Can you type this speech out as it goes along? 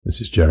This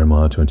is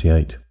Jeremiah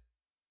 28.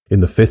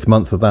 In the 5th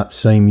month of that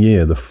same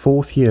year, the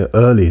 4th year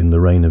early in the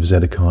reign of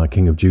Zedekiah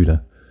king of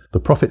Judah, the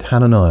prophet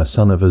Hananiah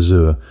son of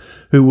Azur,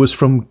 who was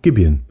from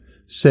Gibeon,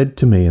 said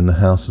to me in the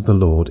house of the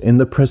Lord, in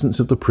the presence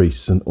of the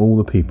priests and all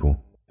the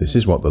people, "This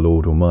is what the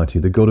Lord Almighty,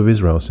 the God of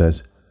Israel,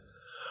 says.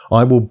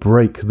 I will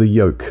break the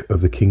yoke of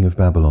the king of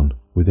Babylon.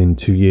 Within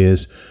 2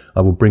 years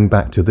I will bring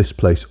back to this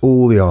place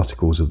all the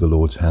articles of the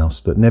Lord's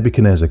house that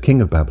Nebuchadnezzar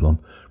king of Babylon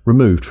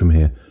removed from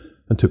here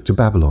and took to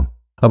Babylon.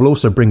 I will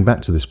also bring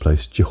back to this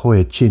place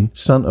Jehoiachin,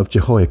 son of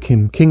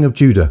Jehoiakim, king of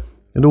Judah,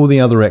 and all the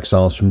other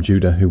exiles from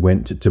Judah who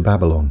went to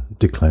Babylon,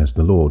 declares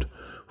the Lord,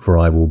 for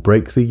I will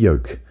break the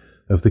yoke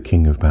of the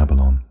king of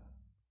Babylon."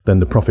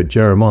 Then the prophet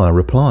Jeremiah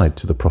replied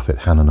to the prophet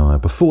Hananiah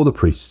before the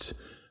priests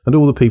and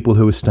all the people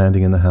who were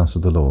standing in the house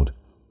of the Lord.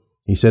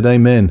 He said,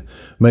 "Amen.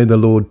 May the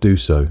Lord do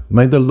so.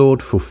 May the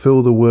Lord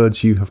fulfill the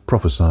words you have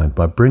prophesied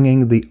by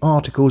bringing the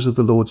articles of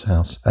the Lord's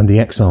house and the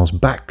exiles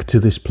back to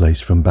this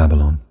place from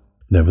Babylon.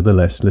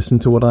 Nevertheless, listen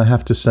to what I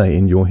have to say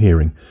in your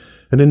hearing,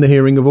 and in the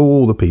hearing of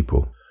all the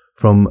people.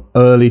 From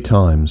early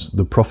times,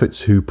 the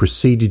prophets who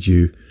preceded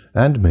you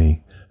and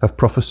me have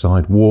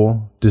prophesied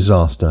war,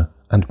 disaster,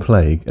 and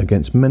plague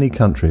against many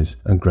countries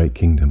and great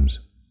kingdoms.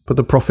 But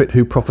the prophet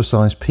who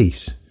prophesies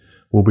peace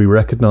will be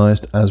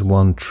recognized as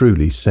one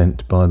truly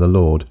sent by the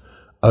Lord,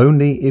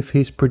 only if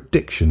his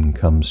prediction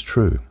comes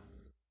true."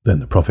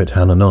 Then the prophet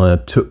Hananiah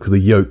took the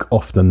yoke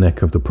off the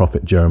neck of the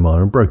prophet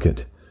Jeremiah and broke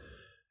it.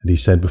 And he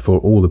said before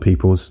all the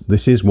peoples,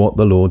 "This is what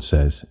the Lord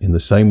says. In the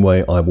same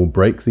way I will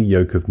break the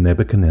yoke of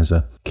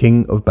Nebuchadnezzar,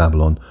 king of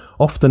Babylon,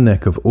 off the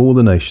neck of all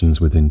the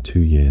nations within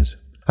 2 years."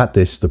 At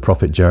this the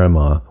prophet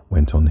Jeremiah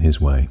went on his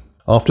way.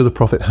 After the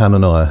prophet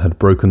Hananiah had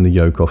broken the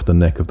yoke off the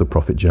neck of the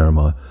prophet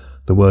Jeremiah,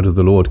 the word of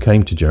the Lord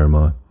came to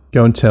Jeremiah.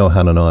 "Go and tell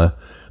Hananiah,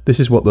 this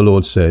is what the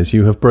Lord says.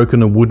 You have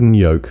broken a wooden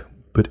yoke,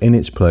 but in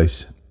its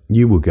place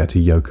you will get a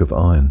yoke of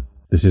iron.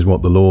 This is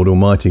what the Lord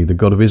Almighty, the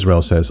God of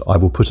Israel, says. I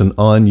will put an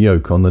iron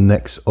yoke on the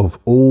necks of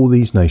all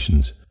these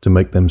nations to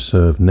make them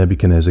serve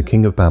Nebuchadnezzar,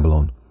 king of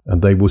Babylon,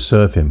 and they will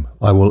serve him.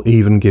 I will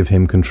even give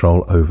him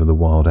control over the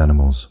wild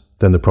animals."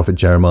 Then the prophet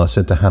Jeremiah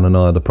said to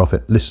Hananiah the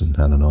prophet, "Listen,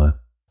 Hananiah,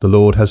 the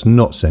Lord has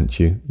not sent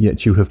you,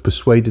 yet you have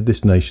persuaded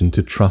this nation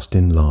to trust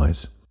in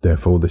lies.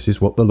 Therefore, this is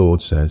what the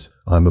Lord says.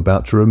 I am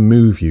about to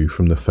remove you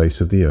from the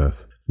face of the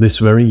earth. This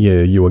very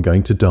year you are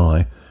going to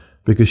die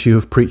because you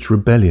have preached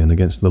rebellion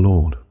against the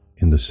Lord."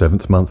 In the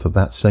 7th month of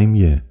that same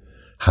year,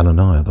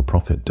 Hananiah the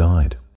prophet died.